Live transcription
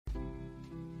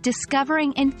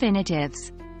Discovering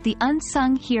Infinitives, the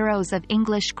Unsung Heroes of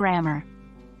English Grammar.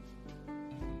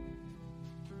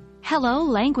 Hello,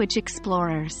 language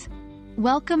explorers.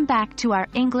 Welcome back to our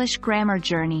English grammar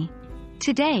journey.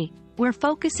 Today, we're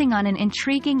focusing on an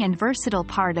intriguing and versatile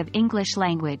part of English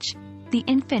language, the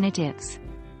infinitives.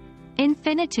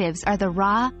 Infinitives are the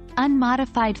raw,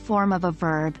 unmodified form of a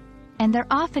verb, and they're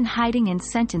often hiding in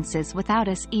sentences without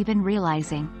us even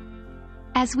realizing.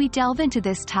 As we delve into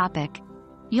this topic,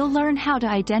 you'll learn how to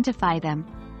identify them,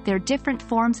 their different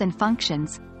forms and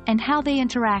functions, and how they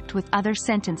interact with other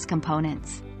sentence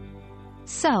components.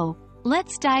 So,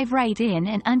 let's dive right in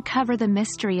and uncover the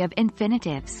mystery of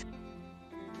infinitives.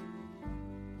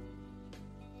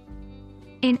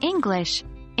 In English,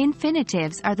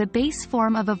 infinitives are the base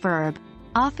form of a verb,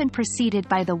 often preceded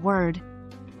by the word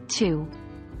to.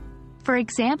 For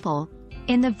example,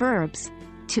 in the verbs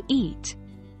to eat,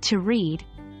 to read,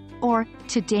 or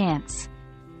to dance,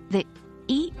 the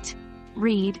eat,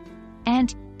 read,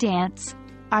 and dance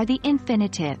are the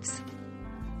infinitives.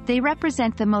 They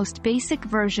represent the most basic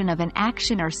version of an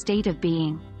action or state of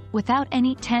being, without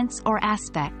any tense or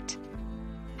aspect.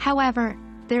 However,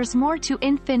 there's more to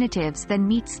infinitives than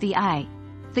meets the eye.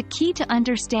 The key to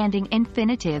understanding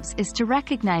infinitives is to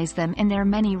recognize them in their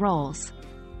many roles.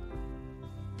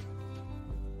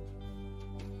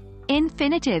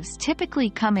 Infinitives typically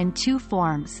come in two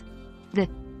forms: the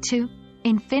to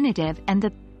infinitive and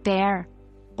the bare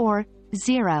or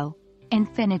zero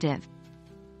infinitive.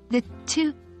 The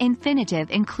to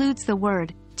infinitive includes the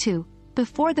word to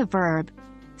before the verb,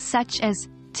 such as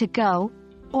to go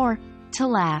or to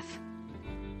laugh.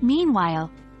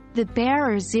 Meanwhile, the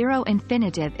bare or zero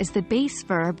infinitive is the base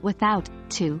verb without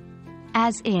to,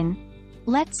 as in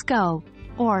let's go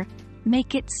or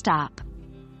make it stop.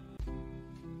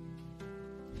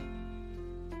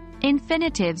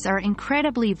 Infinitives are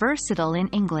incredibly versatile in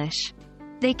English.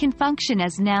 They can function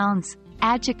as nouns,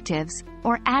 adjectives,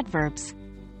 or adverbs.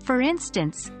 For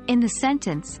instance, in the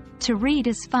sentence, to read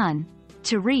is fun,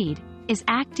 to read is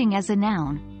acting as a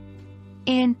noun.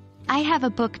 In I have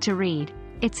a book to read,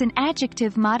 it's an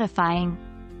adjective modifying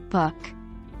book.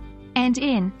 And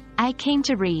in I came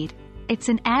to read, it's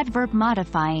an adverb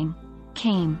modifying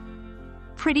came.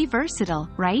 Pretty versatile,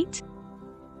 right?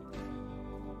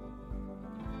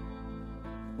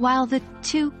 While the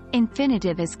to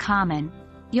infinitive is common,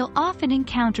 you'll often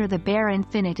encounter the bare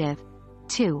infinitive,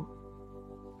 to.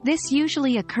 This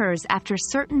usually occurs after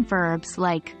certain verbs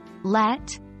like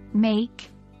let, make,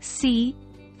 see,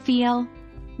 feel,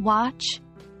 watch,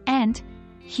 and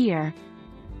hear.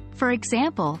 For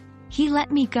example, he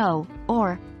let me go,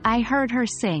 or I heard her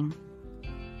sing.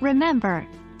 Remember,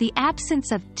 the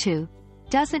absence of to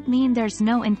doesn't mean there's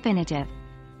no infinitive.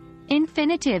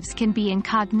 Infinitives can be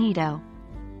incognito.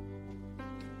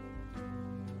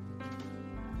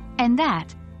 And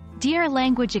that, dear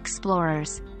language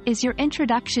explorers, is your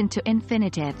introduction to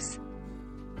infinitives.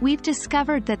 We've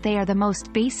discovered that they are the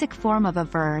most basic form of a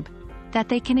verb, that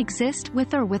they can exist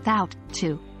with or without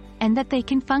to, and that they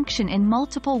can function in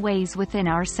multiple ways within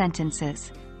our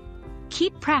sentences.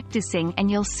 Keep practicing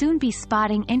and you'll soon be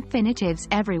spotting infinitives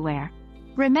everywhere.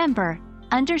 Remember,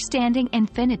 understanding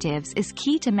infinitives is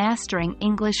key to mastering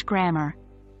English grammar.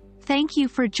 Thank you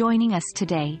for joining us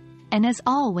today, and as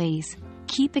always,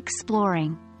 keep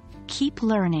exploring, keep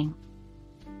learning.